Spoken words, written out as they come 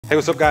Hey,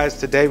 what's up guys?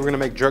 Today we're gonna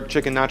make jerk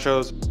chicken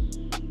nachos.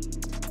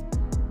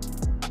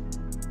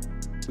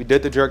 We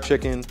did the jerk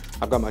chicken.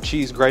 I've got my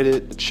cheese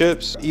grated, the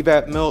chips,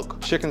 evap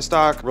milk, chicken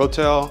stock,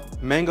 rotel,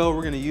 mango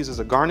we're gonna use as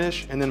a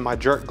garnish, and then my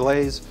jerk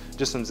glaze,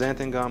 just some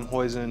xanthan gum,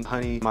 hoisin,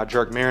 honey, my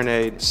jerk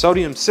marinade,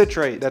 sodium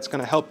citrate that's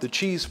gonna help the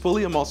cheese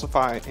fully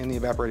emulsify in the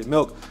evaporated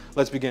milk.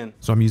 Let's begin.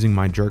 So I'm using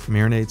my jerk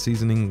marinade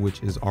seasoning,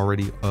 which is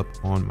already up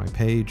on my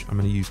page. I'm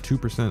gonna use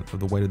 2%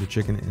 of the weight of the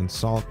chicken in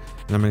salt,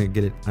 and I'm gonna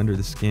get it under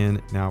the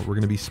skin. Now we're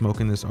gonna be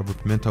smoking this over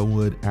pimento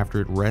wood after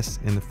it rests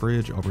in the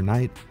fridge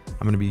overnight.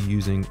 I'm gonna be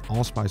using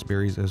allspice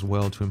berries as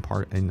well to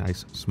impart a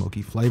nice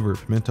smoky flavor.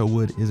 Pimento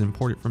wood is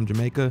imported from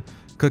Jamaica,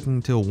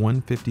 cooking till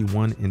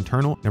 151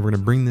 internal. And we're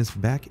gonna bring this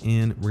back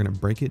in. We're gonna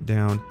break it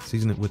down,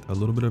 season it with a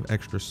little bit of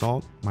extra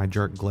salt, my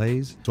jerk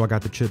glaze. So I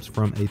got the chips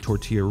from a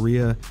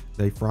tortilleria.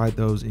 They fried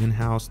those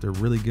in-house. They're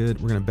really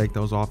good. We're gonna bake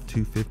those off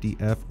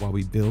 250F while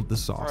we build the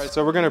sauce. All right,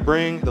 so we're gonna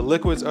bring the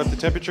liquids up to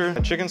temperature.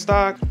 Chicken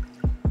stock,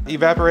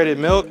 evaporated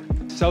milk,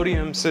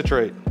 sodium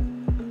citrate.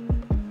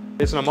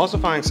 It's an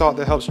emulsifying salt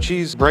that helps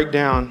cheese break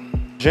down.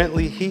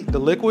 Gently heat the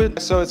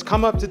liquid. So it's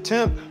come up to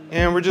temp,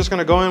 and we're just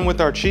gonna go in with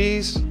our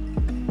cheese.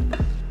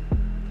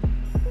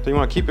 So you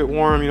wanna keep it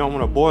warm, you don't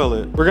wanna boil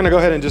it. We're gonna go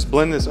ahead and just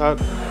blend this up.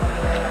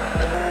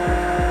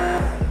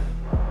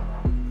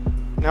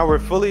 Now we're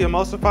fully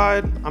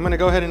emulsified. I'm gonna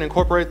go ahead and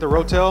incorporate the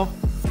rotel,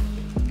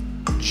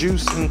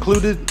 juice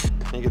included,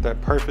 and you get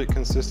that perfect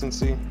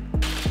consistency.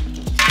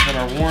 Got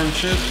our warm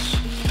chips,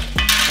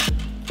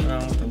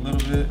 around with a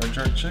little bit of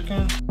jerk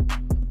chicken.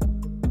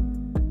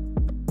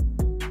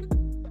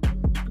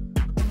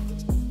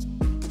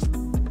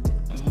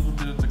 A little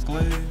bit of the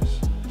glaze.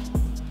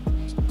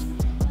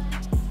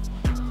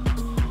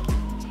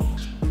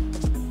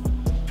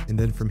 And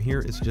then from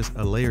here, it's just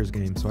a layers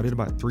game. So I did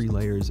about 3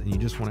 layers, and you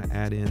just want to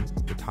add in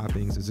the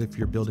toppings as if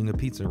you're building a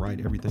pizza, right?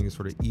 Everything is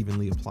sort of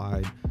evenly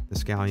applied. The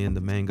scallion,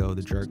 the mango,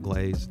 the jerk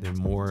glaze, then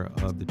more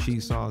of the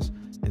cheese sauce,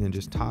 and then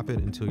just top it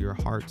until your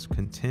heart's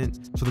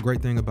content. So the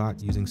great thing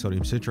about using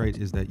sodium citrate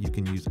is that you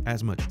can use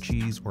as much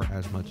cheese or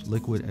as much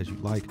liquid as you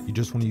like. You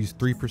just want to use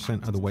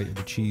 3% of the weight of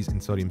the cheese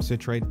in sodium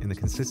citrate, and the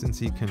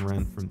consistency can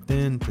run from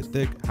thin to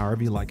thick,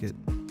 however you like it.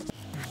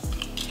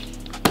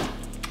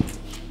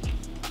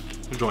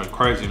 I'm going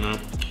crazy, man.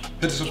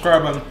 Hit the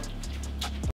subscribe button.